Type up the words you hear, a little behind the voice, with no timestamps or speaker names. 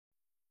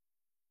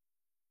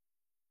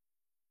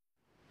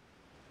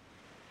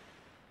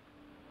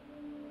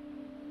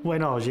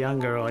When I was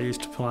younger, I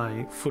used to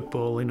play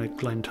football in at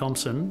Glen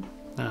Thompson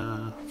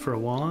for a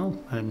while,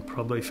 and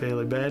probably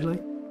fairly badly.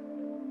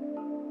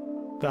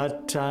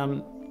 But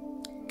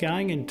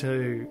going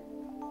into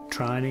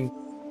training,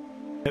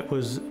 it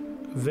was a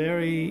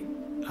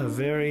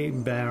very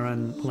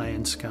barren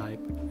landscape.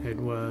 It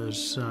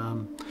was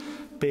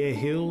bare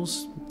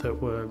hills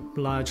that were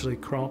largely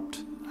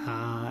cropped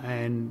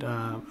and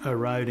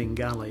eroding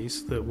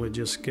gullies that were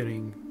just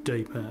getting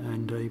deeper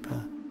and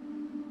deeper.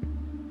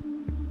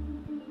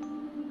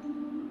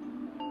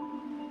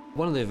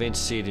 One of the events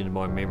seared into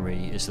my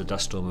memory is the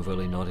dust storm of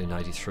early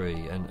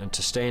 1983, and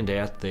to stand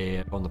out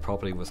there on the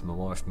property with my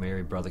wife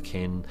Mary, brother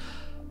Ken,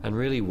 and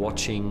really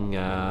watching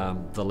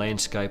the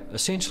landscape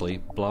essentially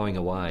blowing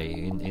away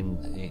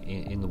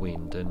in the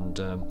wind, and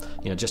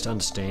just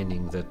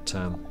understanding that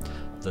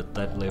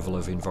that level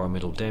of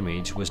environmental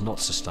damage was not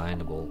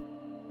sustainable.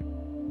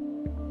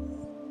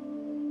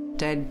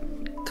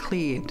 Dad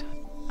cleared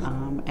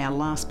our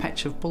last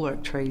patch of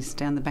bullock trees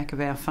down the back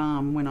of our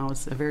farm when I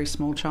was a very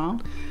small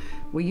child.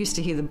 We used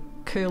to hear the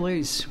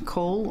curlews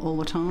call all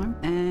the time,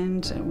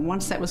 and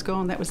once that was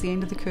gone, that was the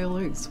end of the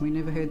curlews. We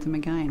never heard them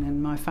again,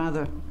 and my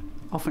father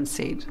often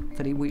said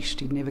that he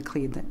wished he'd never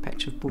cleared that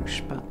patch of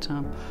bush, but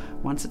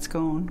once it's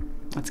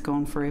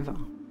gone forever.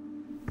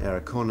 Our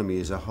economy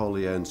is a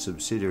wholly owned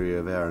subsidiary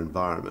of our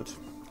environment,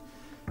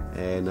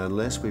 and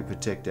unless we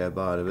protect our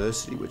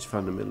biodiversity, which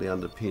fundamentally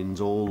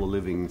underpins all the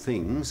living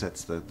things,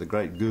 that's the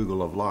great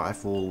Google of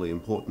life, all the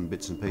important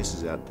bits and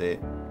pieces out there,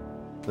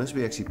 unless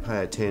we actually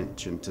pay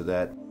attention to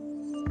that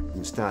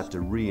and start to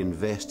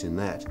reinvest in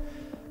that,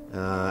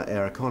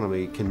 our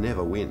economy can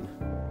never win.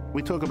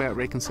 We talk about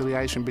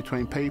reconciliation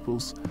between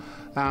peoples.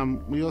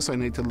 We also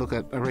need to look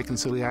at a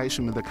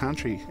reconciliation with the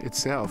country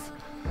itself.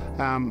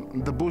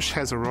 The bush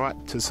has a right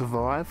to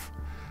survive,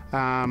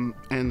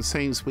 and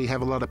seems we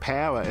have a lot of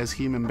power as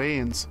human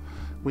beings.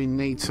 We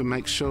need to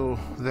make sure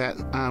that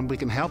we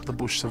can help the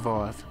bush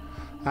survive.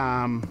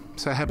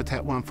 So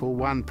Habitat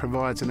 141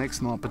 provides an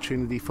excellent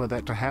opportunity for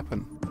that to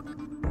happen.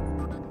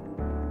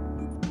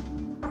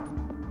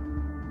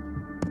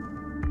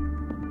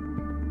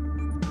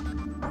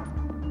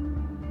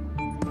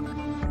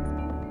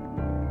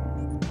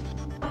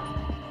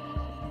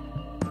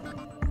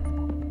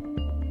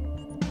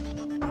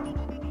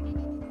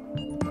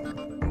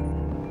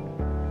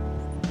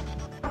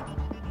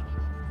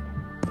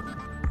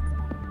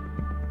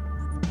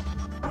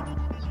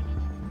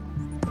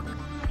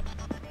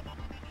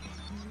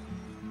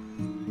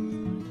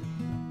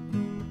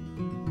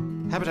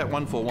 Habitat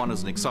 141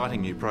 is an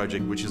exciting new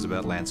project which is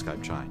about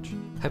landscape change.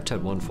 Habitat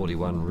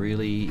 141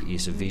 really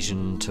is a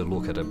vision to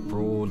look at a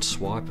broad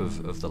swipe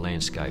of the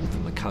landscape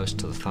from the coast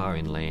to the far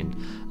inland,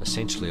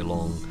 essentially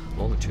along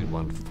longitude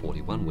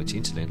 141, which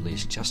incidentally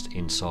is just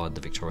inside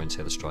the Victorian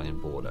South Australian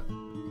border.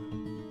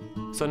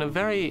 So in a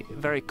very,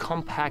 very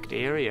compact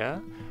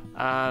area,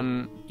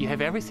 you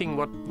have everything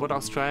what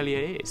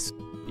Australia is.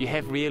 You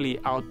have really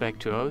outback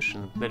to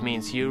ocean. That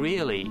means you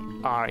really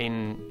are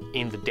in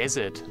the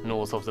desert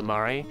north of the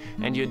Murray,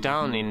 and you're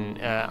down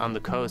on the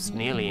coast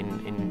nearly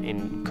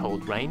in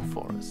cold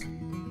rainforest.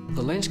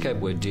 The landscape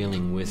we're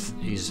dealing with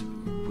is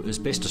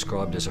best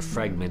described as a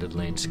fragmented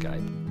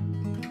landscape.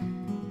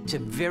 It's a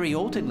very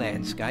altered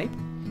landscape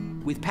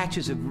with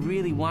patches of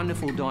really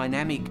wonderful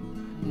dynamic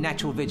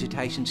natural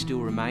vegetation still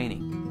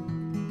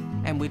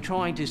remaining. And we're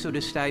trying to sort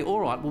of say,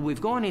 all right, well,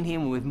 we've gone in here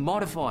and we've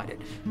modified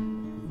it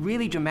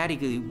really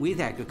dramatically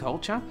with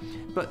agriculture,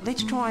 but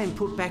let's try and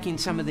put back in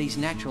some of these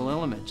natural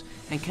elements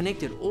and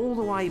connect it all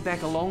the way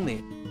back along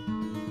there.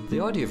 The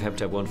idea of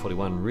Habitat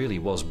 141 really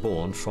was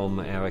born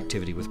from our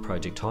activity with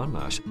Project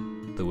Hindmarsh.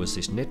 There was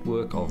this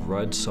network of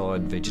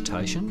roadside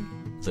vegetation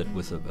that,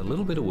 with a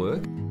little bit of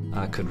work,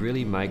 could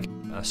really make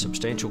a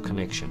substantial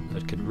connection.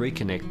 It could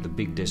reconnect the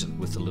big desert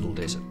with the little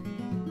desert.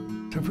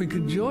 So if we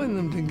could join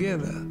them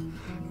together,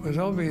 it was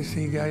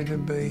obviously going to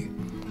be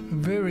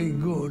very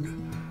good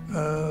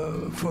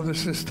for the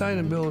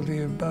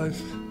sustainability of both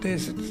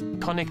deserts.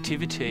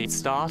 Connectivity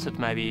started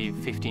maybe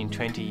 15,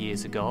 20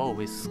 years ago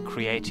with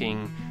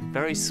creating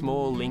very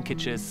small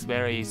linkages,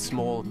 very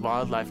small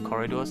wildlife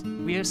corridors.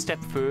 We are a step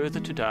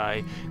further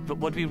today, but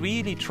what we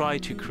really try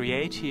to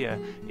create here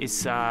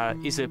is a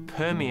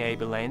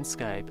permeable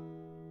landscape.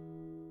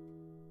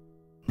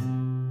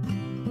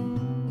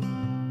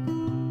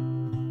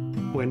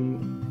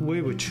 When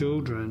we were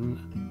children,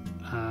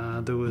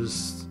 there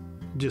was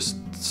just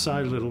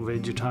so little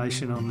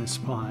vegetation on this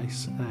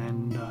place,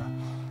 and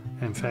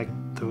in fact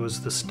there was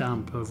the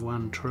stump of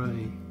one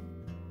tree.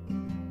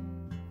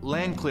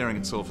 Land clearing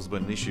itself has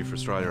been an issue for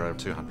Australia over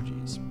 200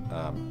 years.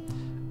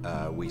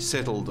 We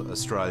settled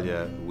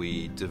Australia,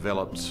 we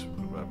developed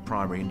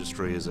primary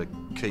industry as a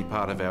key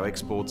part of our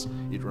exports.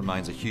 It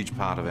remains a huge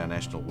part of our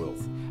national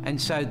wealth. And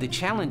so the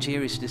challenge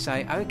here is to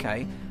say,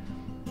 okay,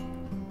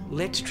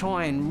 let's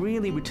try and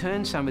really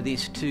return some of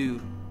this to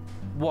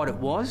what it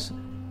was,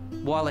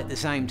 while at the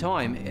same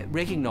time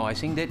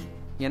recognising that,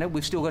 you know,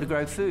 we've still got to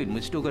grow food and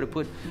we've still got to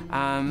put,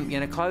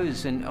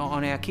 clothes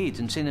on our kids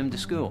and send them to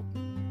school.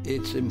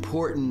 It's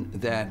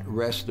important that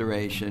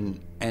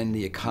restoration and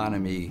the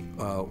economy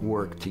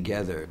work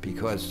together,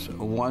 because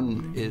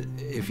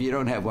if you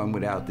don't have one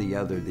without the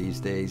other these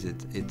days,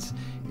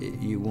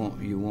 you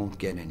won't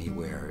get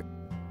anywhere.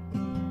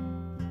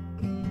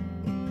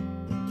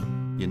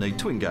 You need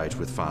to engage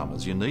with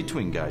farmers, you need to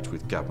engage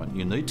with government,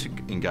 you need to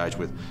engage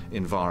with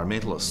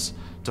environmentalists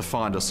to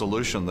find a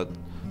solution that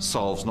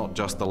solves not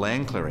just the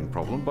land clearing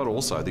problem, but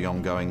also the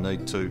ongoing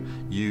need to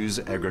use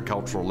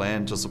agricultural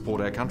land to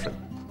support our country.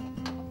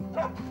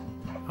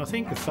 I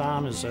think the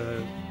farmers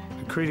are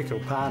a critical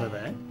part of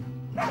that.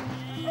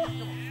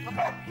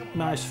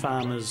 Most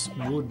farmers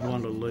would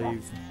want to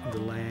leave the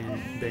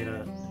land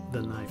better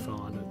than they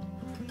find it.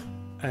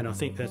 And I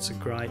think that's a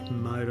great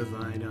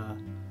motivator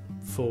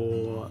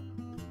for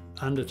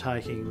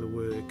undertaking the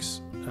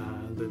works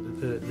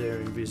that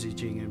they're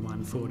envisaging in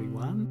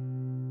 141.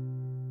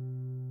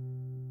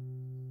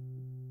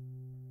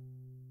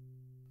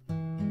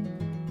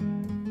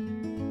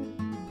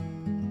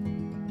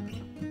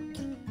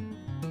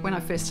 When I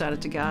first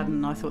started to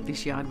garden, I thought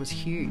this yard was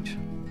huge,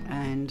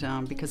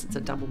 and because it's a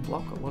double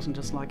block, it wasn't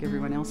just like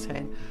everyone else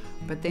had.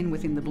 But then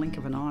within the blink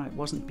of an eye, it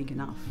wasn't big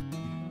enough.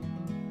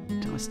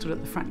 I stood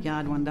at the front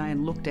yard one day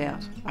and looked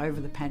out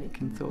over the paddock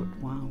and thought,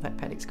 wow, that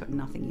paddock's got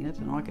nothing in it,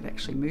 and I could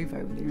actually move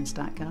over there and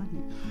start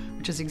gardening,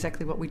 which is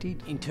exactly what we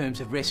did. In terms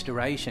of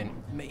restoration,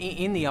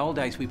 in the old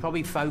days we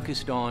probably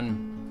focused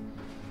on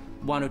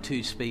one or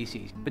two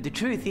species, but the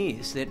truth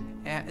is that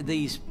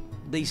these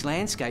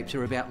landscapes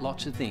are about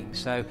lots of things.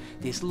 So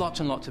there's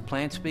lots and lots of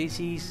plant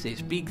species,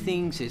 there's big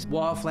things, there's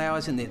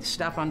wildflowers, and there's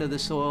stuff under the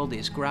soil,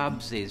 there's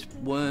grubs, there's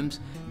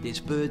worms, there's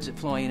birds that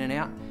fly in and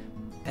out.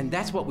 And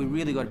that's what we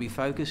really got to be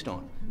focused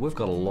on. We've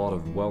got a lot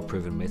of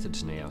well-proven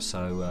methods now,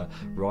 so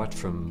right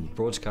from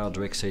broad-scale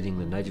direct seeding,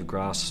 the native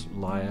grass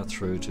layer,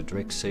 through to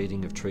direct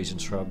seeding of trees and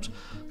shrubs,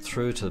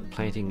 through to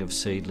planting of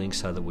seedlings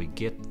so that we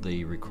get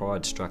the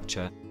required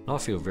structure. I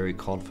feel very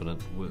confident,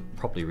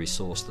 properly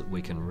resourced, that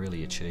we can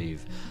really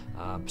achieve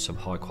some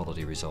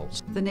high-quality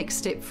results. The next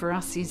step for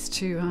us is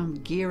to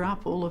gear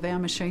up all of our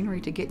machinery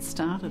to get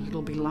started.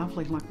 It'll be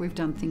lovely, like we've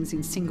done things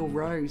in single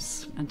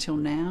rows until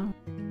now.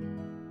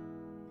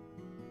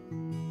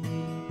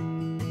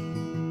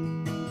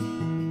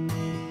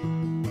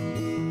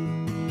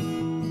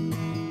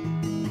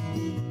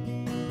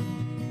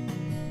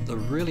 The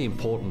really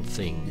important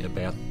thing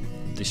about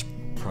this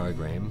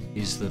program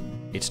is that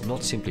it's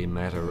not simply a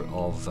matter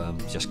of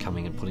just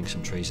coming and putting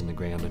some trees in the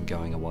ground and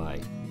going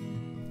away.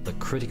 The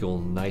critical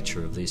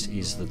nature of this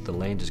is that the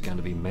land is going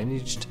to be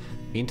managed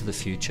into the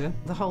future.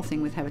 The whole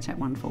thing with Habitat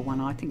 141,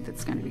 I think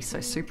that's going to be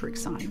so super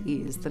exciting,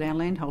 is that our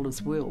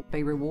landholders will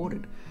be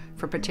rewarded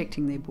for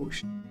protecting their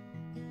bush.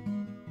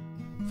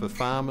 For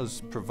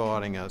farmers,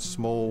 providing a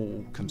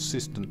small,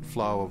 consistent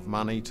flow of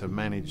money to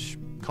manage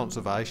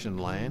conservation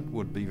land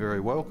would be very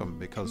welcome,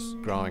 because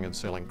growing and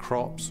selling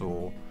crops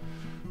or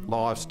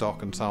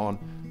livestock and so on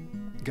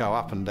go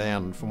up and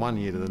down from one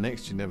year to the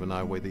next. You never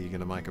know whether you're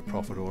going to make a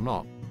profit or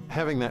not.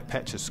 Having that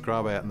patch of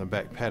scrub out in the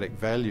back paddock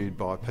valued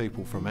by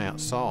people from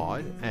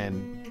outside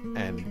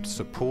and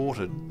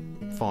supported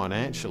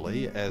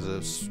financially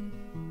as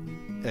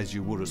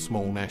you would a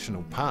small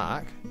national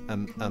park,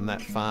 and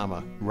that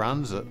farmer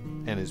runs it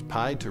and is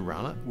paid to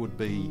run it, would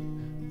be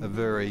a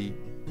very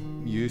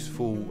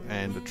useful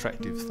and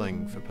attractive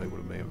thing for people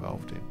to be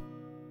involved in.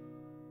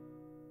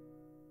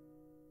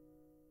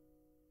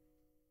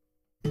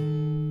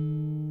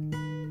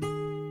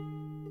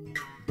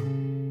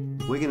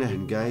 We're going to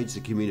engage the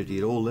community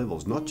at all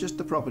levels, not just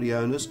the property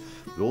owners,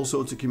 but all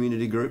sorts of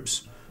community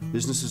groups,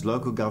 businesses,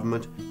 local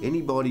government,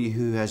 anybody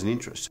who has an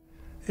interest.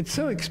 It's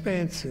so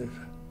expansive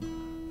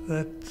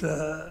that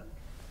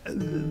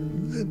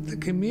the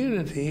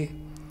community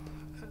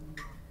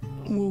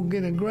will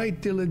get a great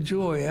deal of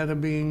joy out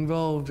of being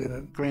involved in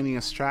it. Greening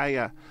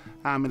Australia,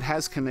 it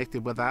has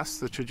connected with us,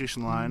 the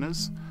traditional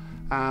owners.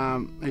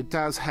 It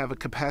does have a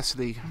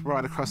capacity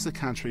right across the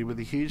country with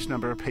a huge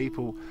number of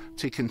people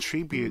to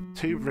contribute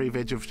to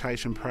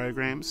revegetation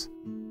programs.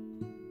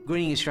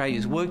 Greening Australia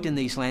has worked in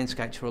these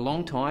landscapes for a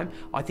long time.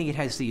 I think it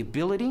has the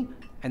ability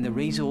and the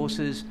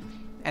resources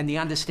and the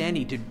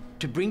understanding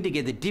to bring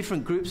together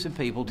different groups of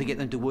people to get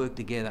them to work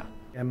together.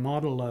 A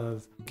model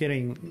of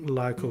getting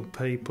local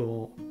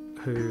people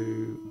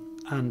who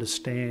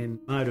understand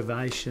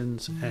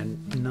motivations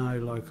and know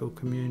local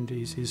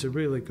communities is a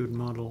really good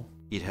model.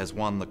 It has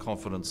won the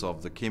confidence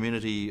of the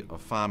community,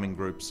 of farming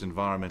groups,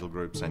 environmental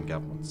groups and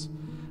governments.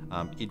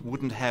 It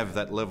wouldn't have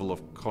that level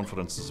of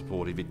confidence and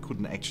support if it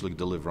couldn't actually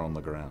deliver on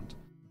the ground.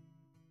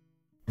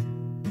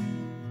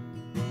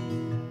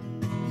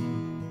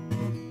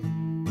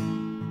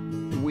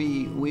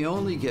 We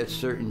only get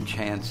certain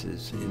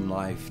chances in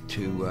life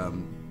to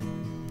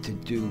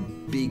do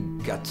big,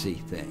 gutsy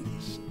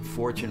things.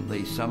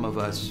 Fortunately, some of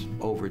us,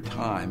 over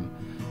time,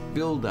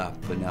 build up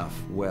enough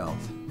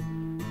wealth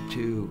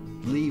to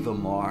leave a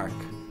mark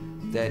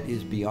that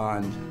is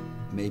beyond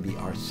maybe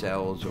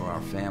ourselves or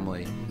our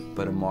family,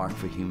 but a mark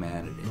for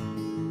humanity.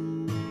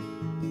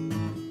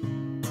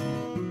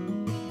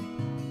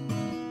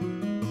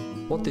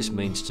 What this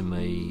means to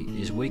me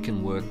is we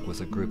can work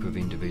with a group of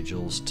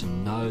individuals to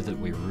know that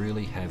we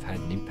really have had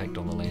an impact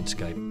on the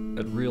landscape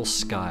at real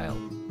scale.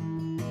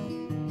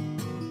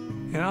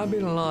 And I've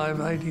been alive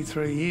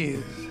 83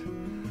 years,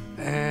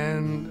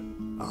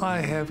 and I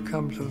have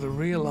come to the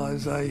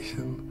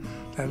realisation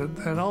that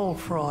that old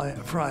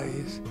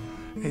phrase,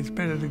 it's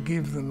better to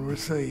give than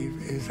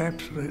receive, is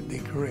absolutely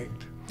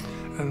correct.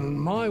 And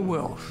my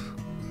wealth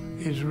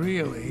is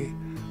really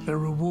the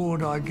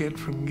reward I get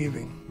from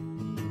giving.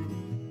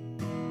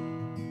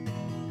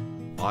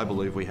 I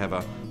believe we have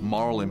a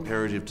moral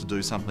imperative to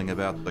do something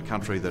about the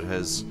country that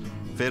has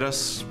fed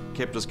us,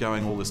 kept us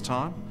going all this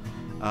time.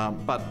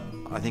 But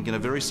I think in a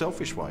very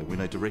selfish way, we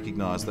need to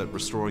recognise that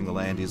restoring the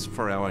land is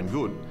for our own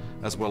good,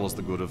 as well as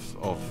the good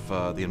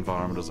of the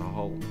environment as a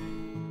whole.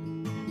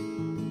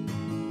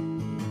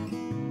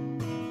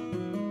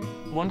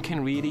 One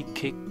can really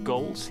kick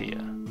goals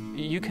here.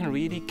 You can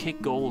really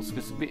kick goals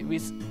with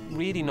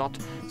really not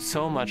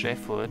so much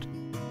effort.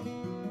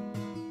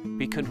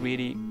 We could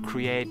really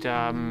create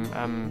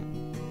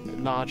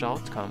large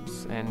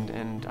outcomes,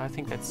 and I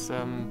think that's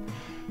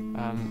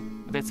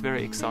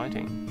very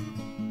exciting.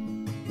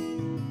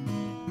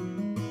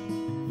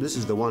 This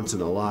is the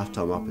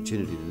once-in-a-lifetime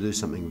opportunity to do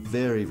something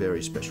very,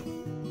 very special.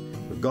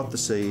 We've got the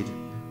seed,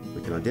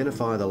 we can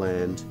identify the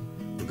land,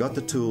 we've got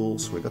the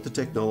tools, we've got the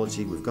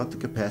technology, we've got the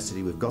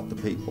capacity, we've got the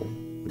people,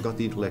 we've got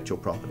the intellectual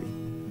property.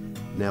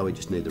 Now we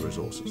just need the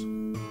resources.